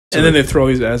And then they throw all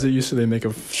these ads at you, so they make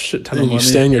a shit ton of money. You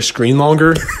stay on your screen longer,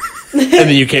 and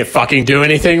then you can't fucking do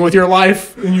anything with your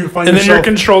life. And then you're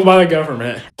controlled by the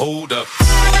government. Hold up.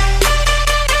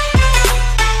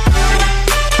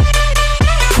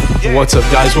 What's up,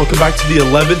 guys? Welcome back to the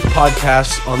 11th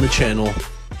podcast on the channel.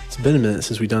 It's been a minute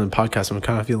since we've done a podcast. I'm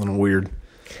kind of feeling weird.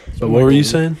 But what were you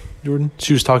saying, Jordan?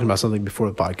 She was talking about something before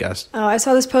the podcast. Oh, I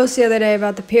saw this post the other day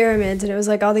about the pyramids, and it was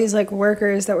like all these like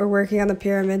workers that were working on the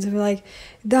pyramids, and were like,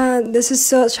 this is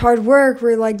such hard work.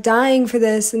 We're like dying for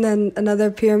this. And then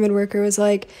another pyramid worker was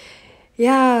like,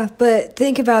 yeah, but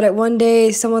think about it. One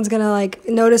day someone's going to like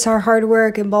notice our hard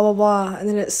work and blah, blah, blah. And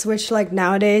then it switched like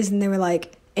nowadays, and they were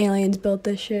like, aliens built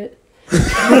this shit.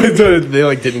 They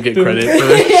like didn't get credit for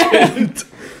that shit.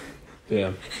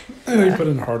 Damn. They put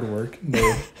in hard work.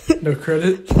 No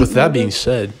credit. With that being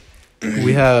said,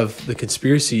 we have the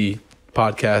conspiracy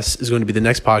podcast is going to be the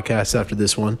next podcast after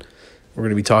this one. We're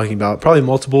going to be talking about probably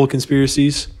multiple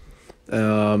conspiracies,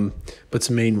 but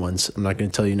some main ones. I'm not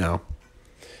going to tell you now.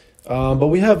 But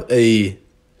we have a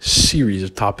series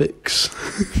of topics.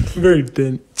 Very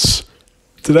dense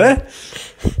today.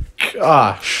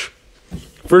 Gosh.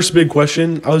 First big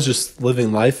question. I was just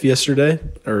living life yesterday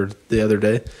or the other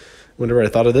day whenever I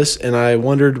thought of this, and I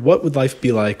wondered what would life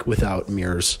be like without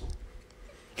mirrors.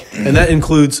 And that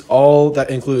includes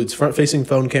front-facing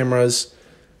phone cameras,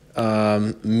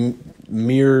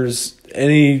 mirrors,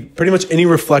 pretty much any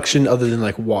reflection other than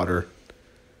like water.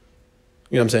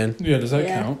 You know what I'm saying? Yeah, does that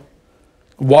count?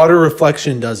 Water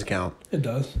reflection does count. It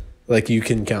does. Like you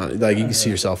can count, like you can see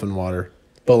yourself in water.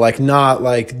 But like not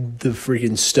like the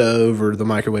freaking stove or the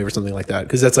microwave or something like that,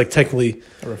 because that's like technically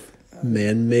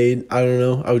man-made. I don't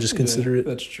know. I would just consider it.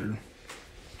 That's true.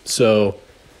 So,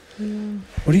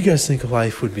 what do you guys think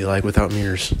life would be like without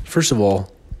mirrors? First of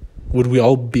all, would we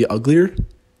all be uglier?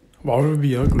 Why would we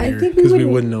be uglier? Because we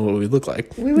wouldn't know what we look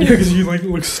like. Yeah, because you like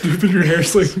look stupid. Your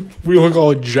hair's like we look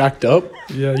all jacked up.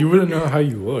 Yeah, you wouldn't know how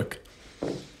you look.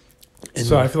 And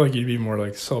so I feel like you'd be more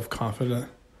like self-confident.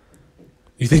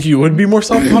 You think you would be more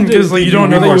self-confident? Because like you don't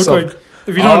know that you look like.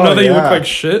 If you don't know that you look like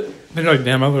shit, then you're like,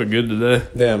 damn, I look good today.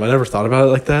 Damn, I never thought about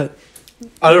it like that.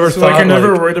 I never thought. Like, I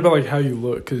never worried about like how you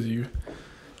look because you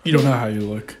don't know how you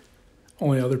look.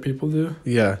 Only other people do.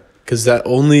 Yeah, because that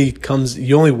only comes.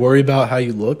 You only worry about how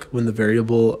you look when the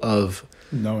variable of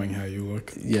knowing how you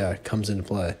look. Yeah, comes into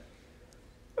play.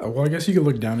 Well, I guess you could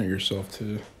look down at yourself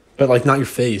too. But like not your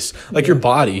face, like your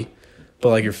body, but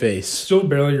like your face. Still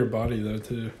barely your body though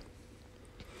too.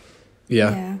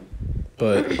 Yeah.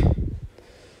 But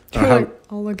we're like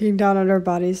all looking down at our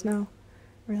bodies now.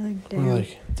 We're like,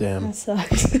 damn. That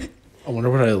sucks. I wonder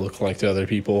what I look like to other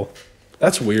people.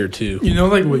 That's weird too. You know,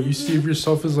 like what you see of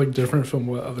yourself is like different from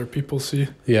what other people see.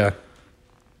 Yeah.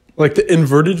 Like the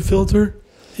inverted filter.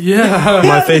 Yeah.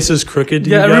 My face is crooked.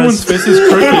 Yeah, everyone's face is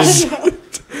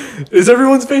crooked. Is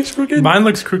everyone's face crooked? Mine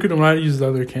looks crooked when I use the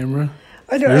other camera.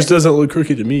 Yours doesn't look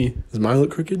crooked to me. Does mine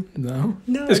look crooked? No.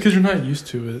 It's because you're not used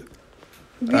to it.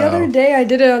 The other day I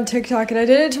did it on TikTok, and I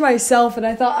did it to myself, and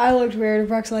I thought I looked weird. And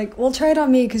Brock's like, well, try it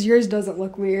on me because yours doesn't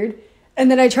look weird. And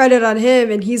then I tried it on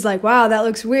him, and he's like, wow, that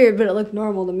looks weird, but it looked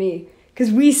normal to me. Because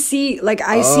I see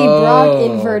Brock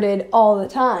inverted all the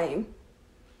time.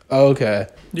 Okay.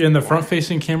 Yeah, and the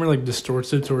front-facing camera like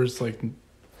distorts it towards like...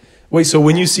 Wait, so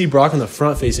when you see Brock on the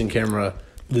front-facing camera,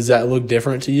 does that look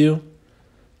different to you?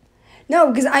 No,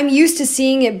 because I'm used to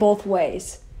seeing it both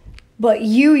ways. But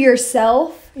you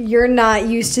yourself, you're not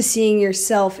used to seeing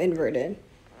yourself inverted.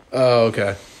 Oh,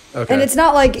 okay. Okay. And it's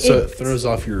not like... So it throws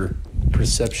off your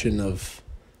perception of,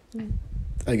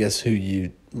 I guess, who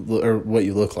you... Or what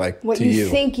you look like what to you. What you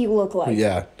think you look like.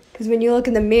 Yeah. Because when you look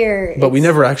in the mirror... But we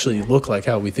never actually look like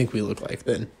how we think we look like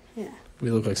then. Yeah. We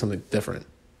look like something different.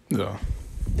 No.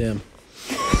 Damn.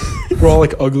 We're all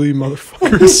like ugly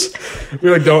motherfuckers. We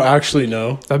like don't actually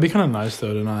know. That'd be kind of nice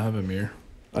though to not have a mirror.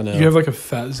 I know. You have like a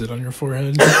fat zit on your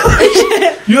forehead.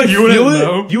 You like you feel it?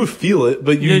 Know? You would feel it,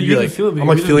 but you like feel it, I'm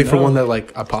like feeling for one that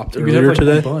like I popped earlier like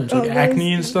today. A bunch, like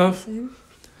acne and stuff.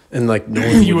 And like no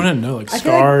one you wouldn't know, like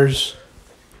scars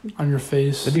on your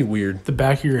face. That'd be weird. The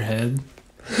back of your head.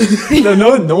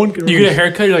 no one can. You get a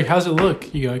haircut, you're like, how's it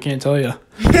look? You go, I can't tell you.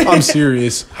 I'm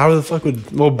serious. How the fuck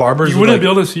would barbers? You wouldn't be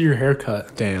able to see your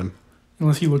haircut. Damn.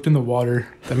 Unless you looked in the water.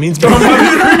 That means they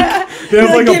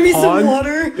have like give a me pond. Some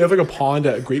water. They have like a pond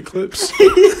at Great Clips.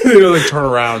 They like turn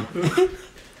around.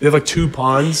 They have like two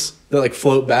ponds that like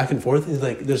float back and forth. And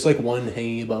like there's like one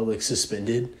hanging above like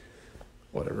suspended.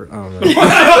 Whatever. I don't know.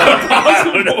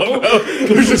 I don't know.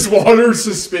 There's just water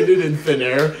suspended in thin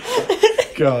air.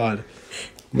 God.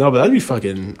 No, but that'd be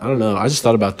fucking. I don't know. I just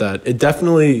thought about that. It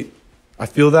definitely. I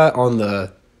feel that on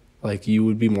the, like, you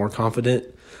would be more confident.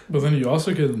 But then you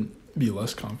also could be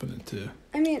less confident too.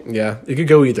 I mean, Yeah, it could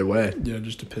go either way. Yeah, it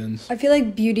just depends. I feel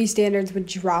like beauty standards would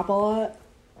drop a lot.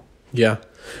 Yeah.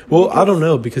 Well, I don't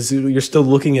know because you're still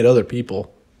looking at other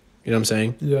people. You know what I'm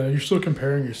saying? Yeah, you're still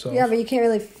comparing yourself. Yeah, but you can't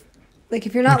really, like,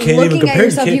 if you're not can't even looking at compare- you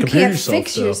yourself, can't you compare can't yourself,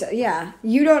 fix though. yourself. Yeah,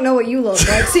 you don't know what you look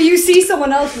like. So you see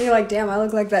someone else and you're like, damn, I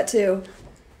look like that too.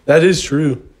 That is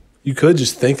true. You could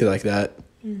just think like that.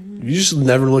 Mm-hmm. You just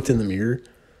never looked in the mirror,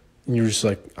 and you're just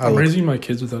like, I'm raising my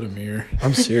kids without a mirror.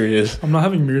 I'm serious. I'm not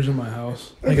having mirrors in my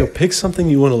house. I go pick something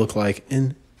you want to look like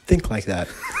and think like that.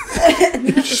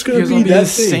 You're just gonna Because be I'll that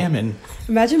this thing. salmon.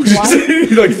 Imagine blind.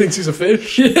 He like thinks he's a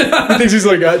fish. Yeah. He thinks he's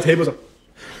like at tables.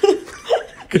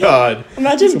 God.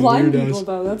 Imagine Some blind weirdos. people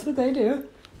though. That's what they do.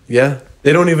 Yeah,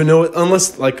 they don't even know it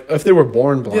unless like if they were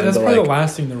born blind. Yeah, that's they're probably like, the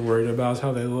last thing they're worried about is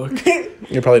how they look.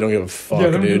 you probably don't give a fuck, Yeah,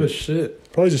 they don't give a dude.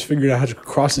 shit. Probably just figured out how to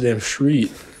cross the damn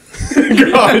street.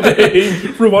 God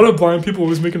dang. Bro, why do blind people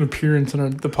always make an appearance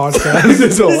in the podcast? This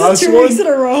is the This last is 2 one. weeks in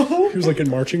a row. He was like in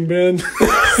marching band.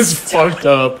 It's fucked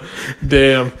up.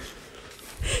 Damn.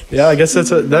 Yeah, I guess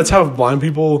that's how blind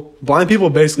people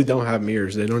basically don't have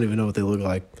mirrors. They don't even know what they look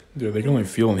like. Dude, they can only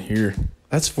feel and hear.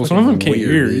 That's Well, some of them can't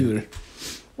hear dude. either.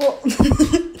 Well,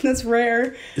 that's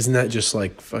rare. Isn't that just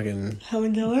like fucking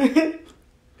Helen Keller.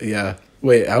 yeah?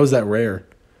 Wait, how is that rare?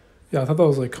 Yeah, I thought that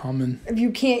was like common. If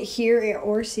you can't hear it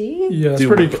or see, Yeah, it's Dude,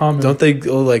 pretty common. Don't they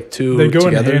go like two they go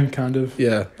together? in hand, kind of.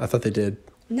 Yeah, I thought they did.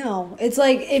 no. It's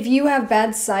like if you have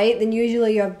bad sight, then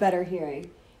usually you have better hearing.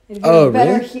 And if you Oh, have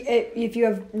better really? if you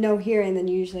have no hearing, then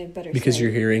you usually have better Because sight.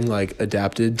 your hearing like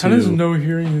adapted to. How does no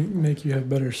hearing make you have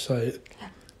better sight?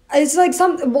 It's like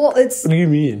some. Well, it's. What do you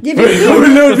mean? Yeah, but you-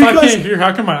 no, If I can't hear,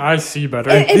 how can my eyes see better?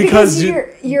 because because you-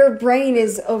 your brain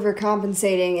is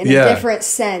overcompensating in Yeah. a different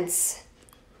sense.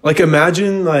 Like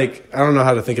imagine like I don't know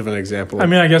how to think of an example. I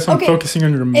mean, I guess I'm Okay, focusing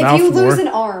on your If mouth you lose more. an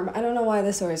arm, I don't know why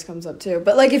this always comes up too,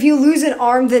 but like if you lose an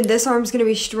arm, then this arm's gonna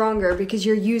be stronger because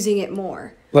you're using it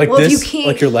more. like well, if this, you can't-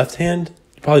 like your left hand,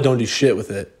 you probably don't do shit with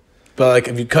it. But like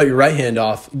if you cut your right hand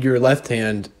off, your left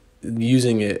hand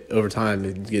using it over time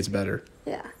it gets better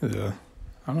Yeah, Yeah,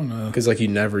 I don't know. because like you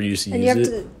never used to and you use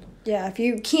have it. to. Yeah, if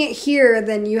you can't hear,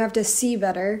 then you have to see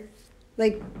better.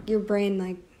 Like your brain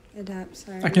like adapts.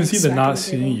 Sorry, I I'm, can like, see that smacking not the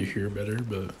seeing table. you hear better,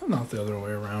 but not the other way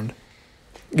around.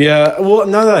 Yeah, well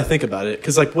now that I think about it,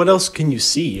 because like what else can you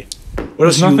see? What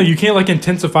else? There's nothing. You can't like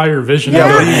intensify your vision. Yeah,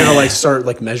 Yeah. what are you gonna like start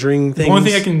like measuring things? The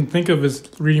only thing I can think of is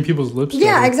reading people's lips.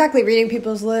 Yeah, better. exactly. Reading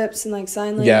people's lips and like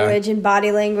sign Yeah. language and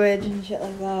body language and shit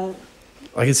like that.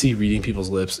 I can see reading people's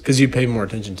lips because you pay more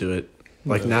attention to it.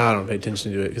 Like Yeah. now I don't pay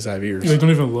attention to it because I have ears. You like, don't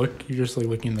even look. You're just like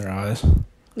looking in their eyes.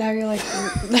 Now you're like,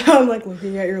 now I'm like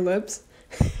looking at your lips.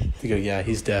 They go, yeah,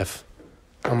 he's deaf.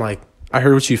 I'm like, I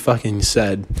heard what you fucking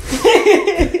said.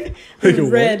 I go,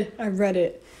 what? read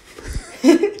it.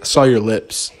 I saw your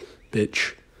lips,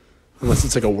 bitch. Unless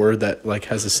it's like a word that like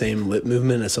has the same lip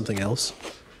movement as something else.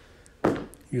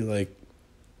 You're like,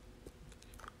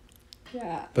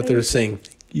 Yeah. but they're saying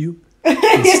thank you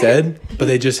instead, but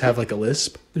they just have like a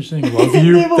lisp. They're saying love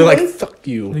you. They have a They're like, lisp. fuck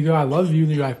you. They go, I love you.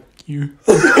 And they go, I fuck you.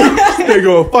 They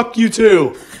go, fuck you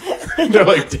too. They're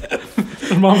like, deaf.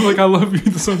 Their mom's like, I love you.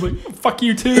 The son's like, fuck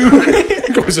you too.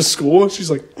 Goes to school. She's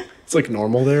like, it's like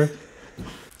normal there.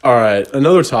 All right,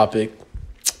 another topic.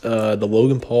 The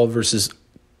Logan Paul versus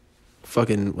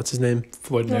fucking what's his name?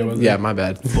 Floyd Mayweather. Yeah, my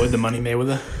bad. Floyd the Money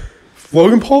Mayweather.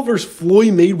 Logan Paul versus Floyd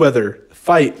Mayweather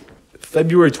fight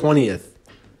February 20th.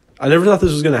 I never thought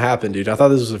this was gonna happen, dude. I thought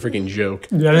this was a freaking joke.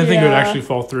 Yeah, I didn't think it would Yeah. actually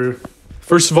fall through.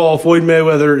 First of all, Floyd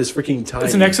Mayweather is freaking tiny.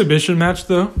 It's an exhibition match,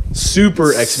 though.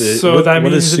 Super exhibition. So that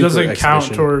what is means it super doesn't count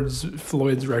exhibition? towards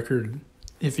Floyd's record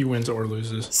if he wins or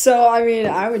loses. So I mean,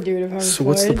 I would do it if I was So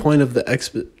what's the Floyd. point of the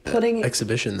Putting-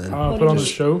 exhibition then? Put on the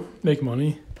show, make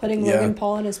money. Putting Yeah. Logan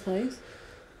Paul in his place.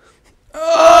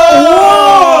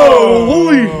 Oh,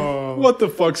 holy! Oh. What the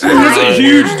fuck's There's a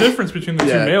huge difference between the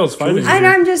Yeah. two males fighting. And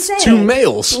here. I'm just saying, two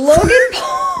males. Logan Let's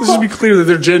Paul. just be clear that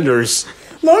they're genders.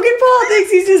 Logan Paul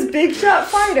thinks he's this big shot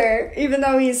fighter, even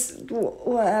though he's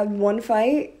what, had one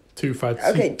fight. Two fights.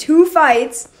 Okay, 2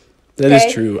 fights. That is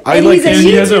okay? true. And he's a And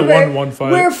he hasn't YouTuber won one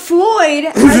fight. Where Floyd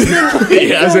has been.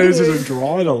 Yeah, so it's just a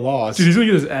draw and a loss. Dude, he's gonna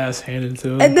get his ass handed to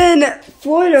him. And then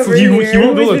Floyd over He- here, he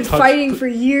won't be who's able to been touch fighting the- for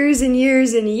years and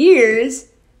years and years.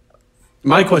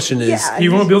 My question is, Yeah. he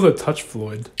won't be able to touch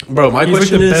Floyd. bro. My He's like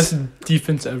question the is, best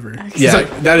defense ever. yeah,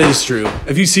 that is true.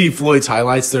 If you see Floyd's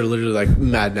highlights, they're literally like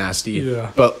mad nasty.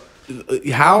 Yeah. But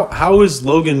how is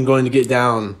Logan going to get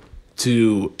down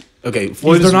to? Okay,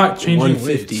 Floyd They're is not changing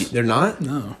 150. weights. They're not.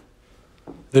 No,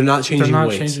 They're not changing they're not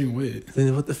weights. changing weight.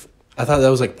 Then what the? I thought that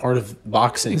was like part of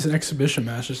boxing. It's an exhibition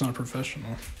match. It's not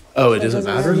professional. Oh, it That doesn't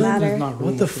doesn't matter. really then? matter. There's not What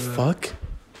rules the for that. fuck?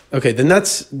 Okay, then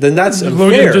that's unfair.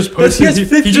 Logan just posted. But he has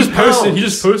 50 He just posted. pounds. He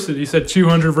just posted. He said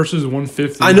 200 versus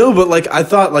 150. I know, but like I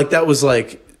thought like that was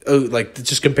like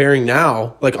just comparing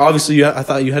now. Like obviously I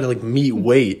thought you had to like meet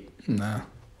weight. Nah,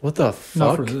 What the not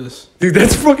fuck, for this. dude?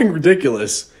 That's fucking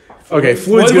ridiculous. Okay,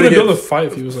 Floyd's gonna build a fight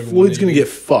if he was like. Floyd's gonna 180. get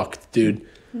fucked, dude.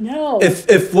 No.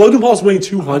 If Logan Paul's weighing That's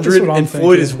 200 what I'm and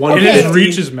Floyd is thinking. 150, And his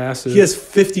reach is massive. he has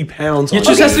 50 pounds. He On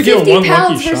just him. has to get 50 one pounds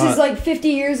lucky versus shot. like 50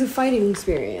 years of fighting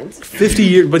experience. 50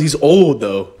 years, but he's old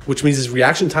though, which means his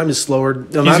reaction time is slower. No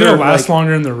He's matter gonna last like,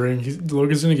 longer in the ring.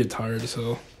 Logan's gonna get tired as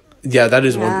hell. yeah, that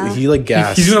is Yeah. one. He like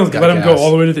gas. He's gonna got let him go gas.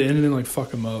 all the way to the end and then like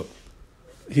fuck him up.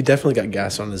 He definitely got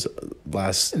gas on his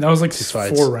last. And that was like His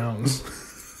fights. 4 rounds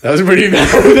That was pretty bad.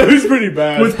 That was pretty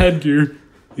bad. with headgear.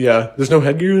 Yeah, there's no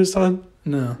headgear this time.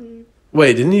 No.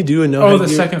 Wait, didn't he do a no? Oh, headgear?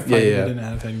 the second fight Yeah, he yeah. didn't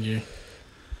have headgear.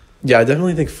 Yeah, I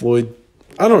definitely think Floyd.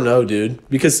 I don't know, dude,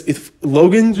 because if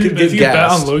Logan Dude, could if get you bet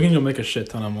gassed, on Logan, you'll make a shit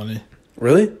ton of money.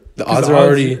 really, the 'Cause odds are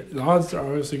already. The odds are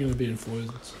obviously gonna be in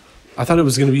Floyd's. I thought it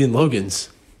was gonna be in Logan's.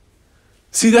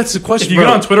 See, that's the question. If you bro.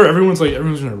 get on Twitter, everyone's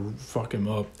gonna fuck him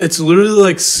up. It's literally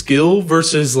like skill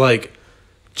versus like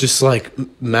just like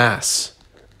mass.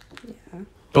 Yeah.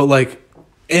 But like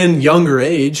and younger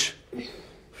age.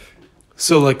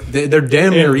 So like they're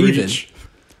damn near And even reach.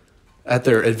 at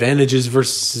their advantages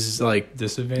versus like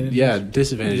Disadvantage.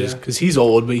 disadvantages Yeah. because he's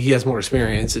old but he has more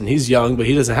experience and he's young but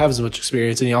he doesn't have as much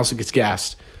experience and he also gets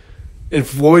gassed. And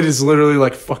Floyd is literally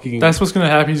like fucking That's what's gonna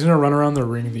happen. He's gonna run around the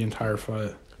ring the entire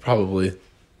fight. probably.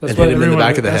 That's And what hit him in the everyone.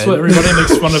 back of the that's head. what everybody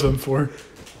makes fun of him for.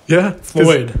 Yeah,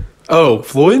 Floyd. Oh,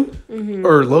 Floyd Mm-hmm.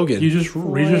 or Logan? He just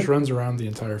Floyd. runs around the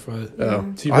entire fight. Oh,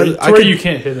 To where you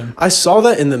can't hit him. I saw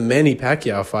that in the Manny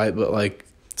Pacquiao fight, but like,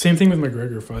 Same thing with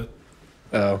McGregor fight.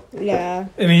 oh, Yeah.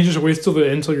 And he just waits till the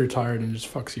end until you're tired and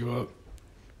just fucks you up.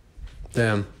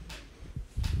 damn.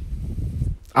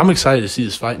 I'm excited to see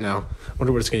this fight now.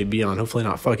 Wonder what it's going to be on. Hopefully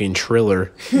not fucking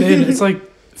Triller. Man, it's like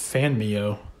Fan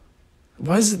Mio.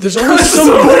 Why is it? There's always some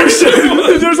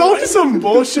bullshit. There's always some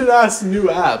bullshit ass new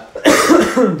app.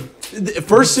 At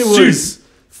first it was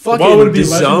fucking What would it be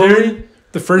DAZN. legendary?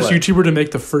 The first What? YouTuber to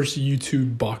make the first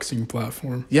YouTube boxing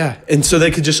platform. Yeah, and so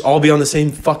they could just all be on the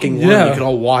same fucking one. Yeah. You could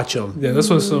all watch them. Yeah, that's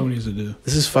what someone needs to do.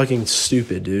 This is fucking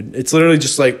stupid, dude. It's literally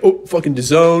just like, oh, fucking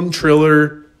DAZN,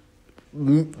 Triller,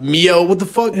 Mio. What the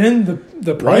fuck? And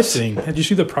the pricing. Did you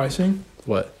see the pricing?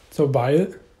 What? So buy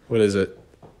it. What is it?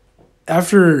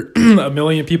 After 1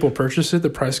 million people purchase it, the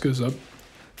price goes up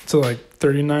to like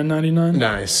 $39.99.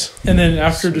 Nice. And then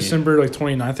after Sweet. December like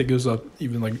 29th, it goes up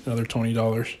even like another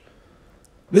 $20.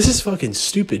 This is fucking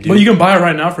stupid, dude. But you can buy it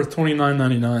right now for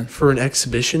 $29.99. For an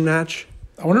exhibition match,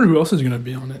 I wonder who else is gonna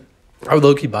be on it. I would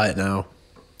low-key buy it now.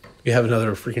 We have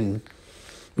another freaking...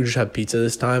 We just have pizza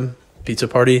this time. Pizza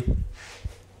party.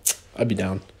 I'd be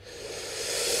down.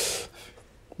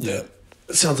 Yeah.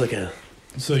 It sounds like a...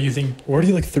 So you think? We're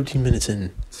already like 13 minutes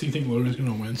in. So you think Logan's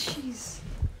gonna win? Jeez.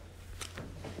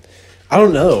 I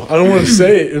don't know. I don't want to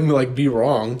say it and like be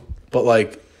wrong, but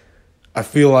like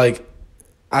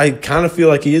I kind of feel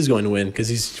like he is going to win because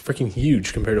he's freaking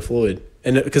huge compared to Floyd,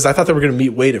 and because I thought they were going to meet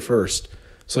weight at first.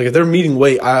 So like if they're meeting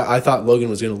weight, I thought Logan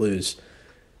was going to lose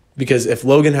because if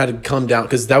Logan had to come down,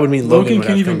 because that would mean Logan would Logan can't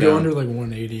have to even come go down. under like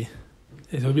 180.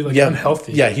 He'll be like yeah,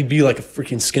 unhealthy. Yeah, he'd be like a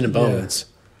freaking skin and bones.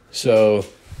 So,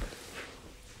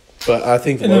 but I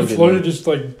think And Logan, then Floyd would just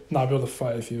like not be able to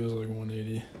fight if he was like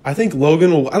 180. I think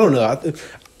Logan will. I don't know.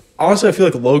 Honestly, I feel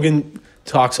like Logan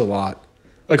talks a lot.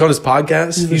 Like on his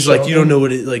podcast, he's like, you don't know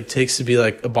what it like takes to be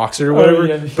like a boxer or whatever.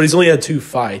 yeah. But he's only had 2 And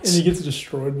fights. he gets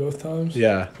destroyed both times.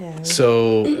 Yeah. Yeah.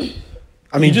 So,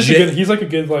 I mean, He's like a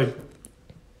good like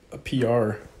a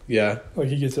PR. yeah. Like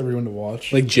he gets everyone to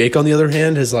watch. Like Jake, on the other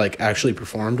hand, has like actually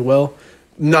performed well.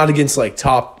 Not against like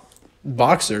top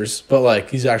boxers, but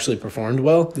like he's actually performed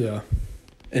well. yeah.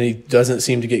 And he doesn't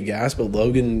seem to get gassed. But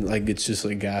Logan like gets just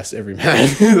like gassed every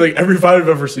match, like every fight I've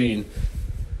ever seen.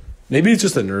 Maybe it's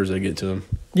just the nerves that get to him.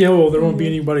 Yeah. Well, there won't be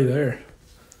anybody there.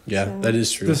 Yeah, So- that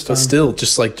is true. This But time. still,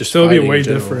 just So it'll be fighting way in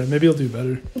general. different. Maybe he'll do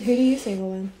better. Who do you think will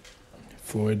win?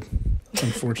 Floyd,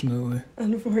 unfortunately.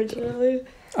 Unfortunately.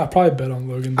 I'll probably bet on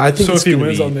Logan. I think so. it's If he gonna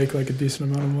wins, be- I'll make like a decent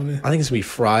amount of money. I think it's gonna be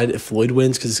fried if Floyd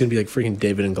wins because it's gonna be like freaking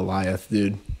David and Goliath,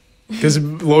 dude. Because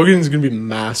Logan's gonna be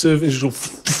massive and just go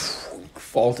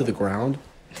fall to the ground,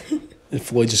 and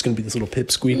Floyd's just gonna be this little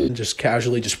pipsqueak and just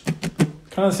casually just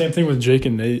Kind of the same thing with Jake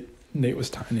and Nate. Nate was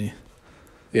tiny.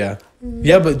 yeah.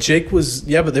 But Jake was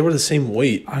but they were the same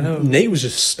weight. I know. Nate was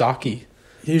just stocky.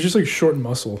 He was just like short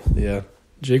muscle. Yeah.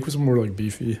 Jake was more like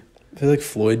beefy. I feel like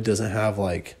Floyd doesn't have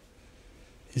like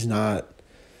He's not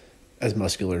as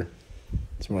muscular.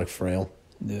 It's more like frail.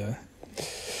 Yeah.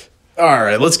 All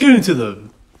right, let's get into the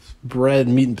bread,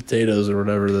 meat, and potatoes or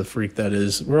whatever the freak that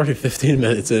is. We're already 15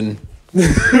 minutes in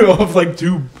off like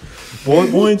 2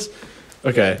 bullet points.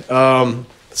 Okay,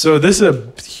 so this is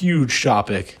a huge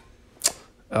topic.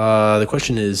 The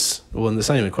question is, well, it's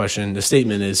not even a question. The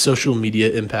statement is social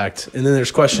media impact, and then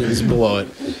there's questions below it.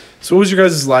 So, what was your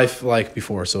guys' life like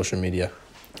before social media?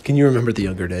 Can you remember the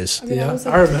younger days? I mean, Yeah, was,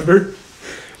 I remember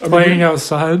playing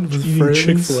outside with Eating friends.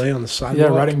 Chick-fil-A on the sidewalk.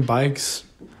 Yeah, riding bikes,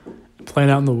 playing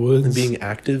out in the woods, and being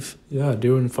active. yeah,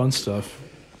 doing fun stuff.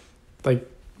 Like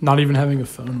not even having a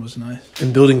phone was nice.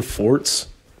 And building forts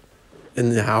in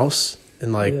the house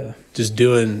and like Yeah. just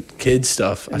doing kid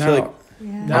stuff. I Now, feel like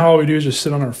yeah. now all we do is just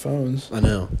sit on our phones. I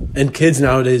know. And kids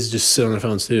nowadays just sit on their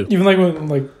phones too. Even like when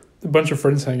like a bunch of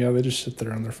friends hang out, they just sit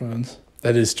there on their phones.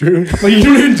 That is true. Like you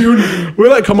don't even do anything. We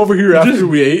like come over here after Just-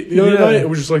 we ate the other yeah. night and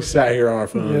we just like sat here on our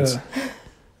phones. Yeah,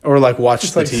 Or like watch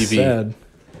just the like TV. sad.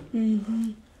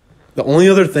 Mm-hmm. The only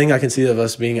other thing I can see of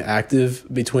us being active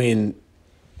between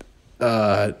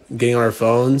getting on our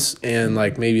phones and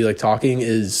like maybe like talking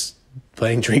is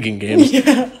playing drinking games.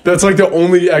 Yeah. That's like the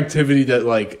only activity that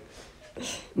like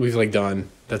we've like done.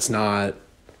 That's not.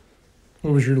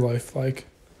 What was your life like?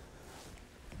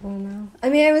 I don't know. I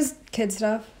mean, it was kid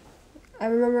stuff. I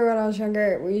remember when I was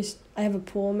younger, I have a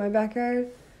pool in my backyard.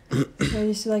 And I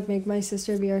used to like make my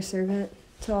sister be our servant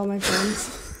to all my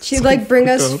friends. She'd like bring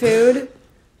us fucked up. food,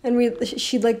 and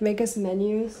she'd like make us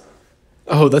menus.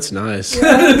 Oh, that's nice. Yeah.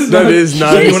 That is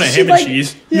nice. You want a ham and like-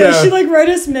 cheese? Yeah, Yeah. she'd like write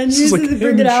us menus This is like and then ham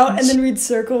bring it and out, and cheese. then we'd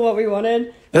circle what we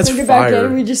wanted. That's Bring it back in, fire.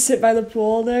 and we'd just sit by the pool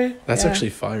all day. That's Yeah. actually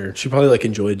fire. She probably like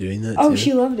enjoyed doing that. Oh, too.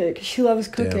 she loved it because she loves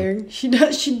cooking.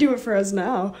 She'd do it for us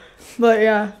now, but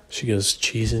yeah. She goes,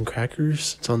 cheese and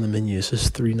crackers. It's on the menu. It says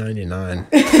 $3.99.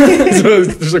 So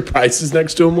there's like prices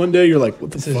next to them one day. You're like,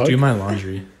 what the It says fuck? do my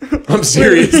laundry. I'm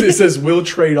serious. It says we'll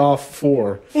trade off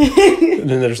 4. And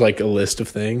then there's like a list of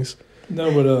things.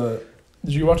 No, but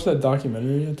did you watch that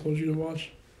documentary I told you to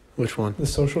watch? Which one? The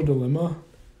Social Dilemma.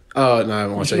 Oh, no, I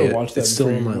haven't You watched should that have yet. watched that It's still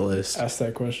on before my you list. Ask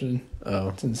that question. Oh.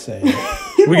 It's insane.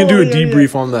 We can do a Oh, yeah, yeah.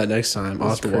 debrief on that next time. I'll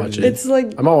That's have to watch crazy. it. It's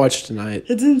like I might watch it tonight.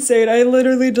 it's insane. I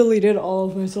literally deleted all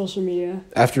of my social media.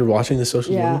 After watching the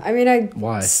social Yeah, media? I mean, I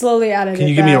Why? slowly added Can it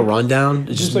you give me a back. rundown?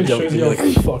 It just like shows you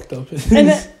how fucked up it is. And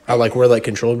then, how like we're like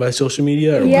controlled by social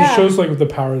media? Or Yeah. It shows like the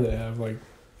power they have. Like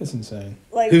it's insane.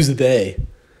 like, Who's they?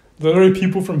 Literally,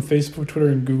 people from Facebook, Twitter,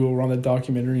 and Google were on that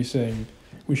documentary saying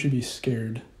we should be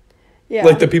scared. yeah,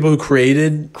 Like the people who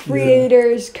created?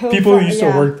 creators, People who used to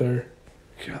work there.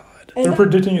 God. And They're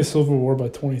predicting a civil war by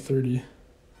 2030.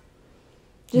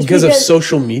 just Because of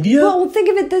social media? Well, think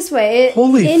of it this way. It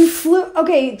Holy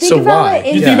Okay, think So about why?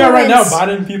 it. You Yeah. think about right now, influence-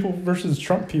 Biden people versus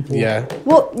Trump people. Yeah.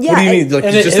 Well, yeah. What do you it- mean? Like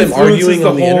And it just them influences arguing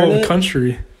on the whole internet?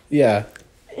 country. Yeah.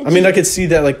 I mean, I could see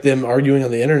that, like, them arguing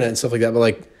on the internet and stuff like that, but,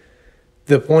 like,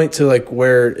 the point to, like,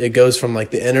 where it goes from, like,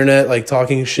 the internet, like,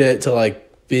 talking shit to, like,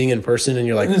 being in person and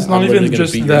you're like, And it's I'm not even literally gonna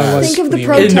just beat your that, ass. like- Think of What the do you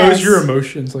mean? It knows protests. your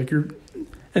emotions. Like your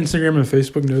Instagram and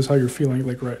Facebook knows how you're feeling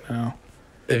like right now.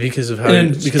 Because of how, And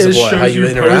because of it what? How shows you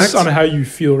posts interact? on how you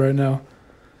feel right now.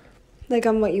 like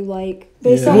on what you like.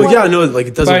 Based Yeah. on Well, what, yeah, I know, like,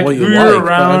 it doesn't Like, what you who like, you're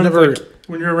but I around, never... like,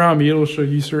 when you're around me, it'll show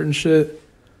you certain shit.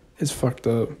 It's fucked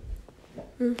up.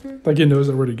 Mm-hmm. Like it knows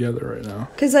that we're together right now.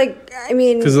 Because, like, I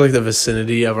mean, Because of, like, the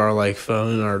vicinity of our, like,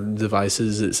 phone, our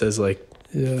devices, it says, like,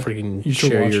 Yeah, freaking you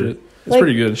should share watch your... it. It's Like-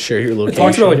 pretty good. Share your It location.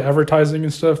 talks about like advertising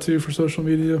and stuff too for social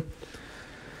media.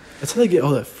 That's how they get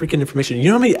all that freaking information. You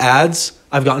know how many ads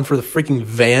I've gotten for the freaking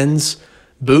Vans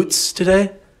boots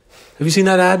today? Have you seen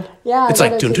that ad? yeah. It's I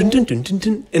like got dun, it dun, today. dun, dun,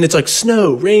 dun, dun, and it's like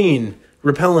snow, rain,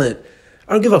 repellent.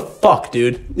 I don't give a fuck,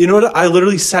 dude. You know what? I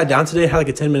literally sat down today and had like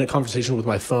a 10-minute conversation with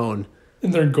my phone.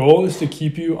 And their goal is to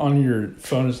keep you on your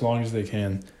phone as long as they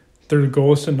can. Their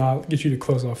goal is to not get you to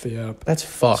close off the app, That's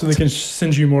fucked. so they can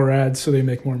send you more ads, so they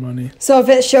make more money. So if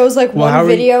it shows like Well, how one are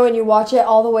you- video and you watch it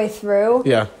all the way through,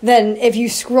 yeah. then if you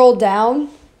scroll down,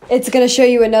 it's going to show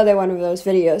you another one of those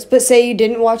videos. But say you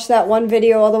didn't watch that one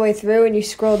video all the way through and you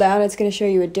scroll down, it's going to show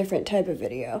you a different type of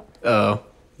video. Oh.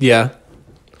 Yeah.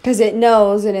 Because it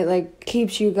knows and it like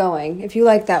keeps you going. If you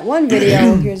like that one video,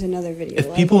 well, here's another video. If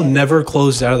like people it. never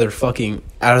closed out of their fucking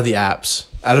out of the apps,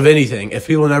 out of anything, if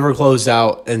people never closed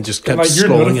out and just kept Like your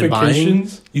scrolling and buying,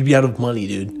 notifications. you'd be out of money,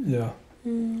 dude. Yeah,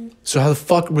 So how the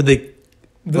fuck would they?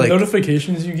 the Like-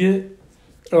 notifications you get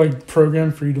are like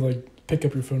programmed for you to like pick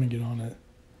up your phone and get on it.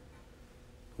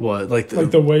 What like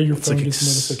Like the way your it's phone like gets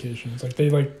ex- notifications. Like they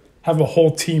like have a whole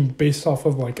team based off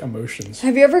of like emotions.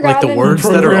 Have you ever like gotten the words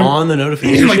that are program- on the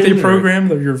notification? Like they or- program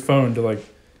your phone to like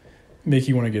make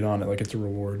you want to get on it. Like it's a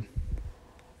reward.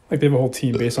 Like they have a whole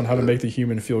team based on how to make the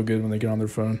human feel good when they get on their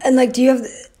phone. And like, do you have?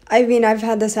 I mean, I've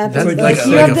had this happen. That's like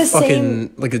you like have a the fucking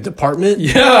same. like a department.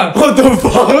 Yeah. What the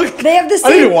fuck? They have the I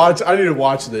need to same. watch. I need to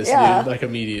watch this, Yeah. dude. Like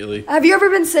immediately. Have you ever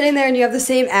been sitting there and you have the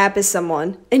same app as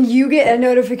someone, and you get a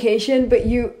notification, but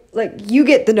you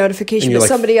get the notification, And you're but like-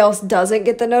 somebody else doesn't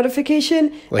get the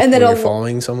notification, Like and then when you're a-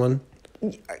 following someone.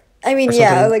 I mean, or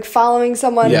yeah, something? like following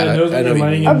someone. Yeah, It knows I when know you're what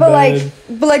you laying mean. in But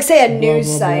bed. like say a blah, news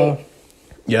blah, site. blah.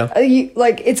 Yeah.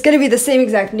 Like it's gonna be the same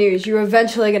exact news. You're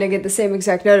eventually gonna get the same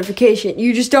exact notification.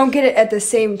 You just don't get it at the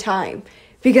same time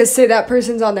because say that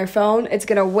person's on their phone, it's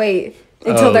gonna wait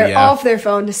until Oh, they're yeah. off their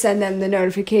phone to send them the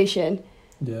notification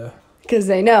Yeah. because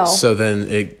they know. So then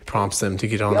it prompts them to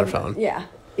get on their phone. Yeah,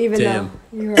 even Damn.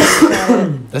 though you already got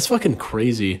it. That's fucking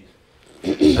crazy.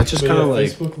 That's just But kind of yeah, like.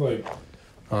 Facebook like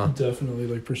Huh. definitely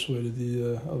like persuaded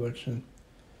the election.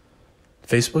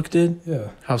 Facebook did? Yeah.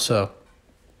 How so?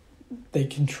 They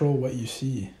control what you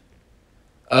see.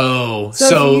 Oh, So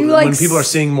so if you, like, when people are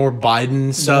seeing more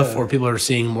Biden stuff Yeah. or people are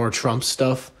seeing more Trump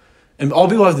stuff, and all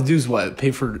people have to do is what?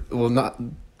 Pay for, well, not,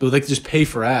 well, they can just pay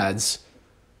for ads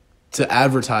to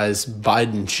advertise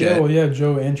Biden shit. Yeah, well, yeah,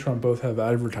 Joe and Trump both have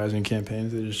advertising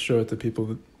campaigns. They just show it to people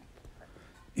that.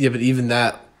 Yeah, but even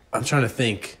that, I'm trying to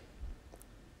think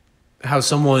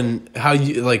how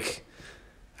you, like,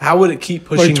 how would it keep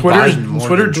pushing Like Biden more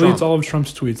Twitter than deletes Trump? all of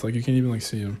Trump's tweets. Like you can't even like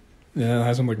see them. Yeah, it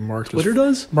has them like marked. Twitter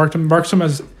does? Marks them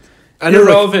as I know, like,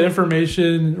 irrelevant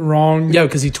information, wrong. yeah,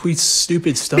 because he tweets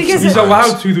stupid stuff. Because He's sometimes.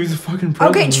 allowed to. He's a fucking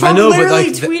president. Okay, I Trump know, but literally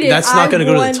like tweeted, that's not "I going to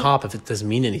go to won." the top if it doesn't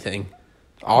mean anything.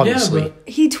 Obviously, Yeah,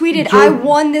 He tweeted, Joe- "I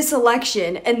won this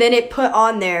election," and then it put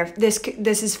on there, "This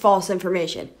is false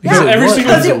information." Because Yeah, it every was.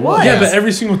 single because it was. Yeah, but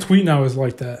every single tweet now is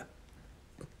like that.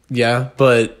 yeah,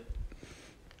 but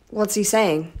What's he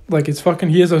saying? Like it's fucking.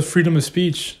 He has a freedom of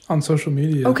speech on social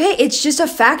media. Okay, it's just a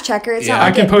fact checker. It's Yeah. not I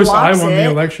like can it post. I blocks won it. the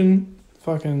election.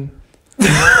 Fucking.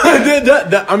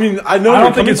 I mean, I know. I where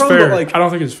don't think you're it's coming fair. from, but, like, I don't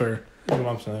think it's fair. Is what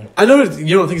I'm saying. I know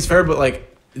you don't think it's fair, but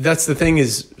like that's the thing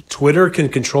is Twitter can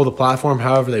control the platform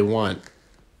however they want.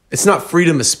 It's not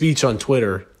freedom of speech on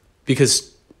Twitter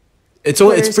because it's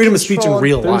Twitter's freedom of speech in controlled.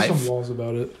 real There's life some laws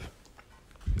about it.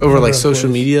 over like Yeah, social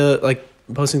please. media, like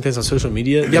posting things on social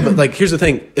media. Yeah, but like here's the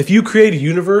thing: if you create a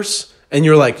universe and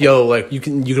you're like, yo, like you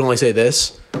can only say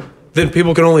this, then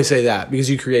people can only say that because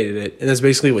you created it, and that's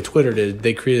basically what Twitter did.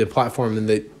 They created a platform and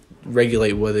they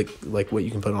regulate what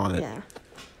you can put on it. Yeah.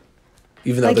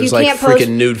 Even though Like, there's you like can't post- freaking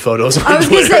nude photos on I was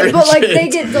Twitter. gonna say, and but like shit. they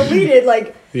get deleted.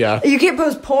 Like yeah. you can't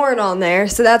post porn on there,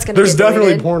 so that's gonna. There's get definitely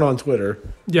deleted. porn on Twitter.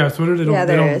 Yeah, Twitter. They don't. Yeah,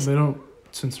 they there don't. is. They don't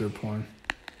censor porn.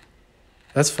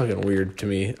 That's fucking weird to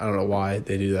me. I don't know why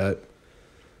they do that.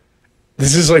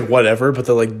 This is like whatever, but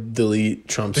they like delete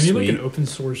Trump's They need like tweet. an open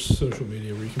source social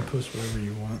media where you can post whatever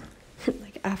you want.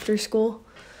 Like after school.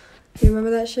 You remember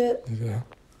that shit? Yeah.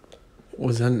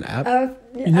 Was that an app?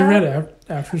 You never had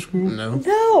after school? No.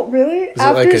 No, really. Is it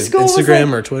like was Instagram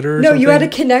like- or Twitter? Or No, you had to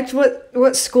something? connect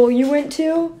what school you went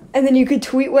to, and then you could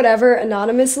tweet whatever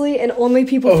anonymously, and only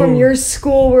people from Oh. your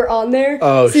school were on there.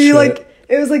 Oh, so you shit. like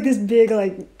it was like this big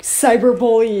like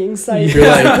cyberbullying site. You're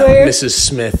like where Mrs.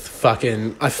 Smith.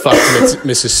 Fucking, I fucked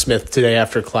Mrs. Smith today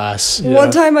after class.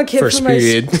 one time a kid First from my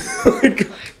period.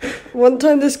 one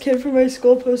time this kid from my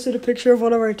school posted a picture of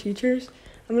one of our teachers.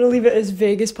 I'm gonna leave it as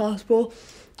vague as possible.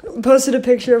 Posted a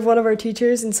picture of one of our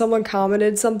teachers, and someone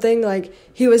commented something like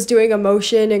he was doing a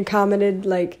motion and commented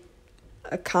like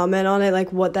a comment on it,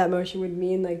 like what that motion would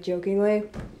mean, like jokingly.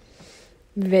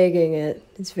 Vaguing it.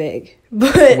 It's vague.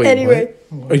 But Wait, anyway.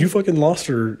 Are you fucking lost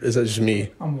or is that just me?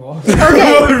 I'm lost.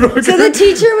 Okay. So the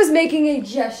teacher was making a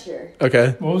gesture.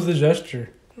 Okay. What was the gesture?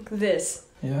 Like this.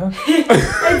 Yeah.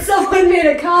 And someone made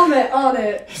a comment on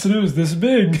it. He said it was this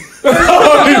big. No,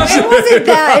 it wasn't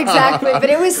that exactly, but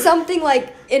it was something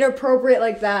like inappropriate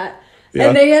like that. Yeah.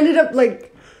 And they ended up like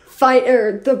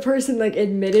the person like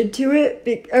admitted to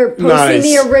it or posting Nice.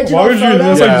 the original Why would you do photo.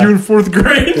 this? Yeah. Like you in fourth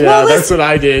grade? Yeah, Well, that's what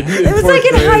I did. It was like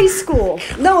in high school.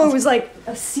 No, it was like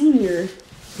a senior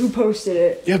who posted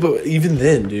it. Yeah, but even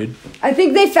then, dude. I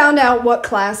think they found out what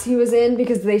class he was in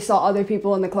because they saw other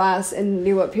people in the class and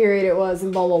knew what period it was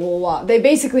and blah blah blah blah. They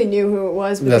basically knew who it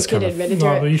was, but That's the kid kinda- admitted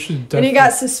No, to but it, you should and definitely. he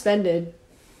got suspended.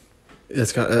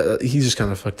 That's kind of, he just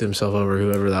kind of fucked himself over,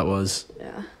 whoever that was.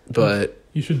 Yeah. But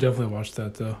You should definitely watch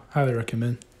that though. Highly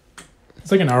recommend.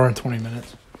 It's like an hour and 20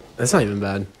 minutes. that's not even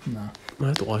bad. No. I'm gonna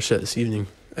have to watch that this evening.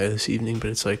 But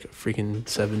it's like freaking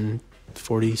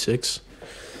 7:46.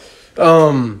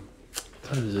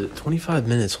 What is it? 25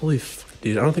 minutes. Holy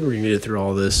dude! I don't think we're gonna get it through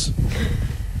all this.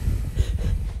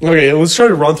 Okay, let's try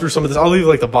to run through some of this. I'll leave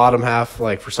like the bottom half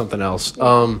like for something else.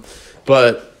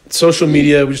 But social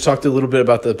media. We just talked a little bit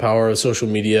about the power of social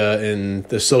media and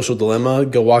the social dilemma.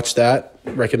 Go watch that.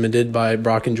 Recommended by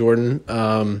Brock and Jordan.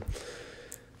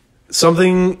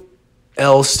 Something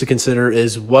else to consider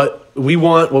is what we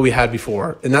want, what we had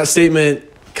before. And that statement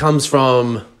comes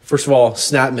from, first of all,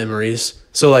 snap memories.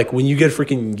 So like when you get a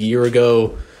freaking year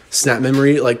ago snap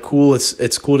memory, like cool,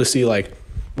 it's cool to see like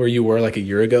where you were like a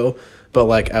year ago. But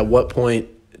like at what point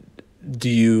do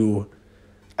you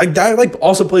that like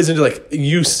also plays into like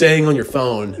you staying on your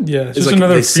phone. Yeah, it's is, just like,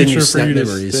 another they send feature for snap you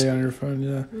memories. to stay on your phone.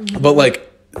 Yeah, But like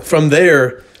from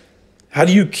there, how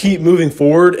do you keep moving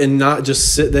forward and not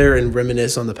just sit there and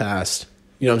reminisce on the past?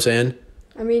 You know what I'm saying?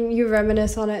 I mean, you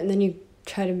reminisce on it and then you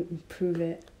try to improve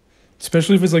it.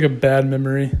 especially if it's like a bad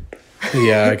memory.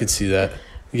 Yeah, I could see that.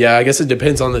 Yeah, I guess it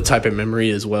depends on the type of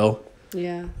memory as well.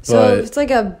 Yeah. So But- if it's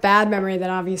like a bad memory, then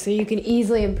obviously you can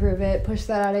easily improve it, push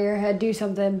that out of your head, do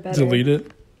something better. Delete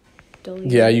it.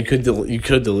 Delete Yeah, it. you could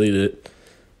delete it.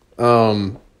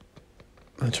 I'm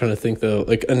trying to think though.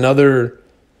 Like another,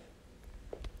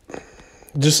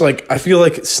 just like I feel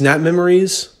like snap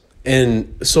memories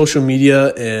and social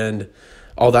media and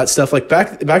all that stuff. Like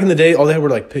back in the day, all they had were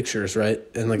like pictures, right?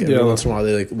 And like every Yeah. once in a while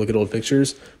they like look at old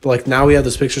pictures. But like now we have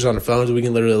those pictures on our phones. We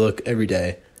can literally look every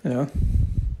day. Yeah.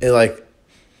 And like,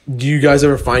 do you guys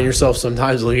ever find yourself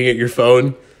sometimes looking at your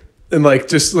phone and like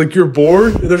just like you're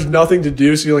bored and there's nothing to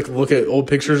do, so you like look at old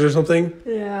pictures or something?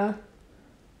 Yeah.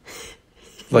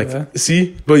 Like, Yeah.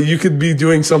 see, but you could be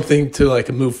doing something to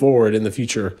like move forward in the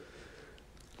future,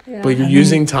 Yeah. but you're I mean-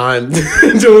 using time to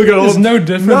look at It's old. no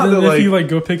different not than that, if like- you like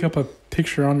go pick up a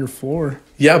picture on your floor.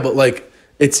 Yeah, but like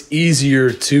it's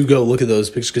easier to go look at those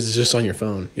pictures because it's just on your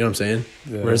phone. You know what I'm saying?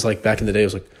 Yeah. Whereas like back in the day, it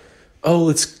was like, oh,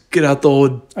 let's get out the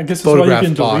old I guess that's why you photograph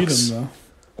can delete box. them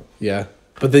though. Yeah,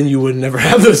 but then you would never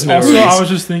have those memories. Also, I was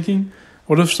just thinking,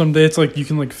 what if someday it's like you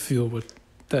can like feel what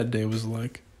that day was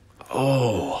like?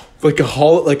 Oh, like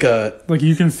a Like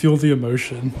you can feel the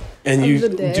emotion. and Of you, the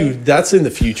day. dude, that's in the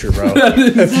future, bro.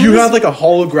 If you had like a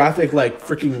holographic like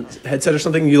freaking headset or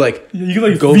something, you like You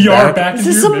can like Go VR back back This into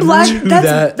is your some memories. black. to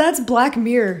that. That's Black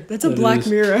Mirror. That's a That Black is.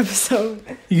 Mirror episode.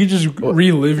 You can just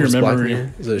relive your What's Black memory.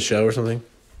 Mirror? Is it a show or something?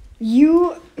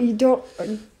 You don't.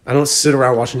 I don't sit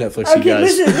around watching Netflix, Okay, you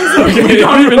guys. listen. We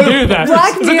don't even do that.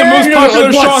 Black It's like the Mirror. most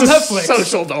popular show on What's the Netflix.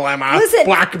 Social dilemma. Listen.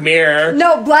 Black Mirror.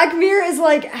 No, Black Mirror is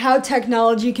like how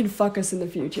technology can fuck us in the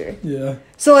future. Yeah.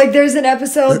 So like, there's an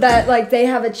episode that like they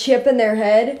have a chip in their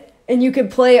head, and you could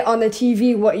play on the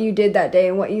TV what you did that day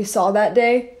and what you saw that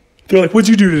day. They're like, "What'd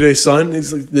you do today, son?"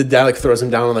 He's like, the dad like throws him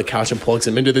down on the couch and plugs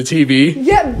him into the TV.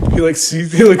 Yeah, He like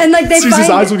sees, he, like, And, like, they sees his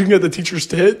find- eyes looking at the teacher's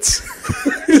tits.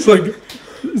 He's like,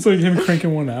 It's like him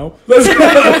cranking one out.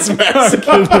 "That's massive."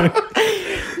 but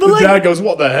The like, dad goes,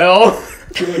 "What the hell?"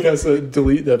 He like has to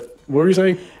delete the. What were you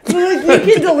saying? but, like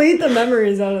you can delete the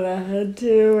memories out of that head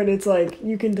too, and it's like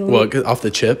you can delete. What, off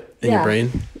the chip in your Yeah.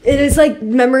 brain? It is like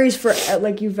memories for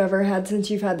like you've ever had since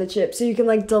you've had the chip, so you can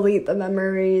like delete the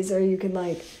memories, or you can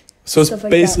like So it's Stuff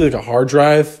like basically like a hard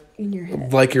drive, in your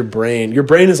head. like your brain. Your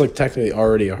brain is like technically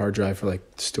already a hard drive for like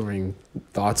storing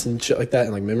thoughts and shit like that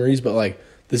and like memories, but like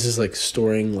this is like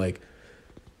storing like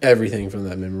everything from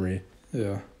that memory.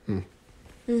 Yeah.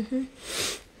 Mm-hmm.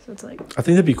 So it's like I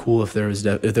think that'd be cool if there was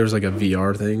like a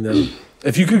VR thing though.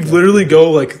 If you could literally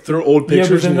go like through old Yeah, but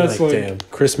pictures then and be that's like, like- damn,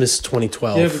 Christmas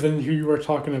 2012. Yeah, but then here you are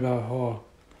talking about, oh,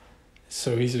 it's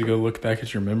so easy to go look back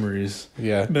at your memories.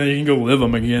 Yeah. But then you can go live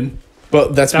them again.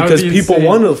 But that's That would because be people insane.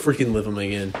 want to freaking live them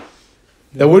again.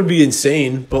 That would be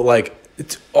insane, but like,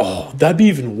 that'd be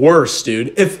even worse,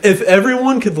 dude. If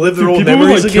everyone could live their Dude, old people would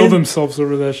memories like kill again, themselves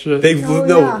over that shit. they Oh,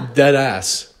 no yeah. dead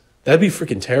ass. That'd be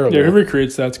freaking terrible. Yeah, whoever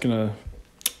creates that's gonna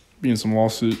be in some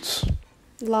lawsuits.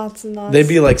 lots and lots. They'd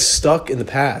be like stuck in the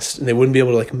past, and they wouldn't be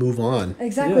able to like move on.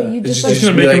 exactly. Yeah. You It's just just like It's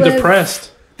gonna be make them like- live-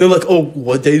 depressed. They're like, oh,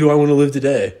 what day do I want to live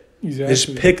today? They Exactly.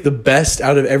 just pick the best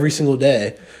out of every single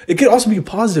day. It could also be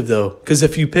positive though, because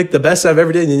if you pick the best out of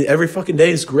every day, then every fucking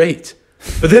day is great.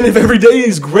 But then if every day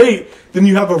is great, then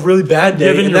you have a really bad day,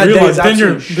 Yeah, then and your that real day life, is then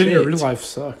your absolute then your shit. real life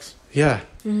sucks. Yeah.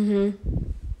 Mm-hmm.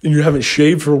 And you haven't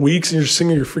shaved for weeks, and you're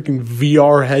singing your freaking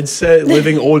VR headset,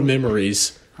 living old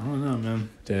memories. I don't know, man.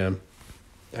 Damn,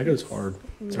 that goes hard.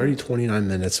 It's already 29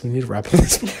 minutes. We need to wrap up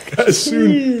this podcast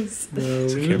soon. Jeez. No,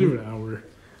 we camera. can do an hour.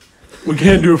 We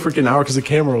can't do a freaking hour because the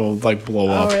camera will like blow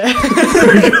Oh up. yeah.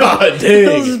 God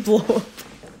It'll dang. just blow up.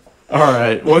 All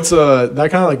right, what's that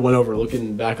kind of like went over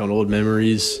looking back on old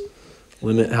memories.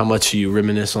 Limit how much you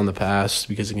reminisce on the past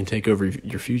because it can take over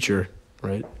your future,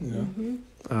 right? Yeah. Mm-hmm.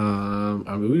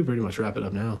 I mean, we can pretty much wrap it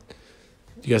up now.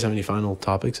 Do you guys have any final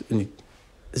topics?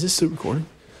 Is this still recording?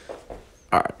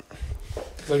 All right.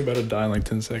 It's like about to die in like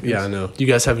 10 seconds. Yeah, I know. Do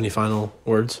you guys have any final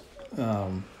words?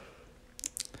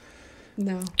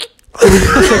 No.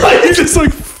 You're just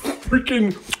like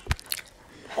freaking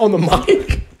on the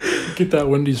mic. Get that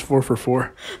Wendy's 4 for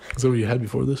 $4. Is that what you had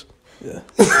before this? Yeah.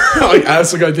 Like,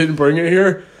 ask like I didn't bring it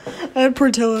here. I had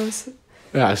Portillo's.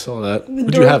 Yeah, I saw that. The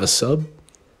Would you door- have a sub?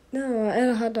 No, I had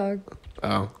a hot dog.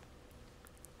 Oh.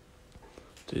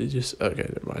 Did you just... Okay,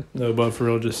 never mind. No, but for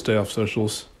real, just stay off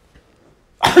socials.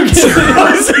 You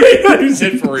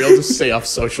said for real, just stay off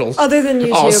socials. Other than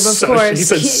YouTube, of course. He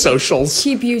said socials.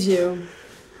 Keep YouTube.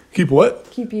 Keep what?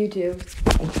 Keep YouTube.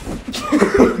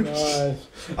 Nice.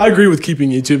 I agree with keeping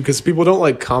YouTube because people don't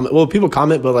like comment. Well, people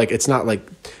comment, but like it's not like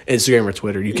Instagram or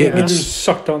Twitter. You can't You're get just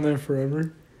sucked on there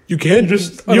forever. You can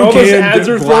just and all those ads get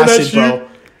are thrown at blasted, you. bro.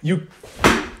 You.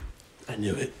 I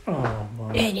knew it. Oh,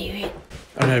 man. I knew it.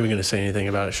 I'm not even gonna say anything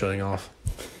about it shutting off.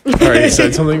 Already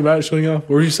said something about it shutting off. What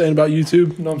were you saying about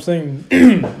YouTube? No, I'm saying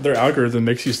their algorithm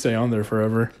makes you stay on there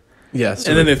forever. Yeah,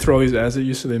 And then they throw all these ads at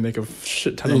you so they make a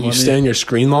shit ton of and money. you stay on your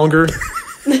screen longer,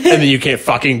 and then you can't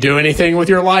fucking do anything with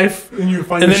your life. And you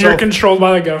find and then you're yourself. controlled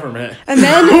by the government. And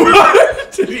then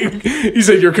You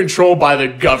said you're controlled by the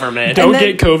government. Don't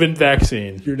then- get COVID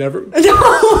vaccine. You're never.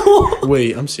 no.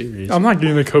 Wait, I'm serious. I'm not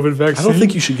getting the COVID vaccine. I don't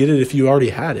think you should get it if you already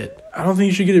had it. I don't think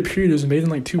you should get it, period. It was made in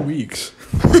like 2 weeks.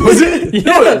 Was it? Yeah.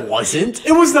 No, it wasn't.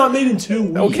 It was not made in 2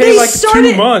 weeks. Okay, like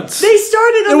 2 months. They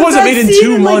started on It the wasn't made in vaccine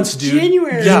 2 like, months, dude.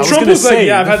 January. Yeah, I was Trump gonna was like, say,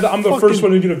 yeah, the I'm the first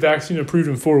one to get a vaccine approved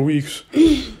in 4 weeks.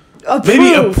 Approved.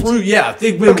 Maybe approved. Yeah,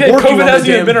 they've been Okay, working COVID on the hasn't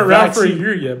even damn been around for a vaccine.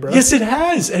 year yet, bro. Yes, it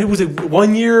has. And it was a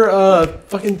 1 year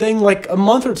fucking thing like a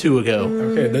month or two ago.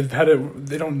 Okay, they've had it.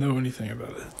 They don't know anything about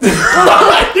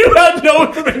it. You had no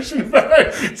information about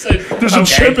it. Said, There's a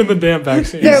chip in the damn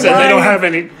vaccine. They're said they don't lying. have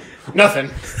any. Nothing.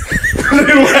 They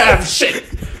don't have shit.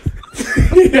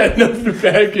 He had nothing to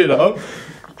back it up.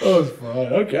 Oh, it's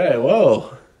fine. Okay,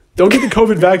 well. Don't get the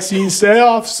COVID vaccine. Stay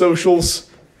off socials.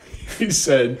 He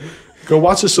said, go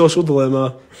watch The Social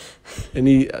Dilemma.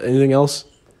 Anything else?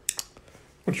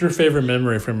 What's your favorite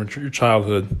memory from your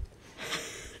childhood?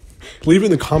 Leave it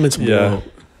in the comments below.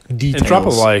 Yeah. Details. And drop a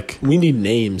like. We need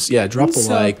names. Yeah, drop a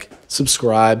Sub. like,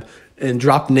 subscribe, and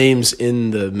drop names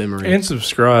in the memory. And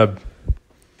subscribe.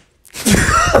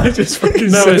 I just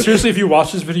fucking No, said- seriously, if you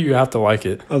watch this video, you have to like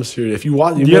it. I'm serious. If you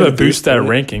want, You gotta boost that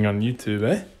ranking on YouTube,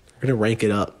 eh? We're gonna rank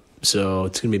it up, so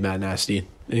it's gonna be mad nasty.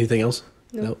 Anything else?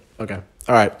 Nope. Nope. Okay.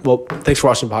 All right. Well, thanks for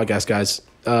watching the podcast, guys.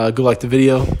 Go like the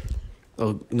video.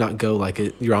 Oh, not go like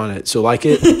it. You're on it, so like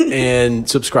it and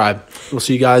subscribe. We'll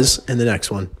see you guys in the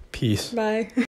next one. Peace. Bye.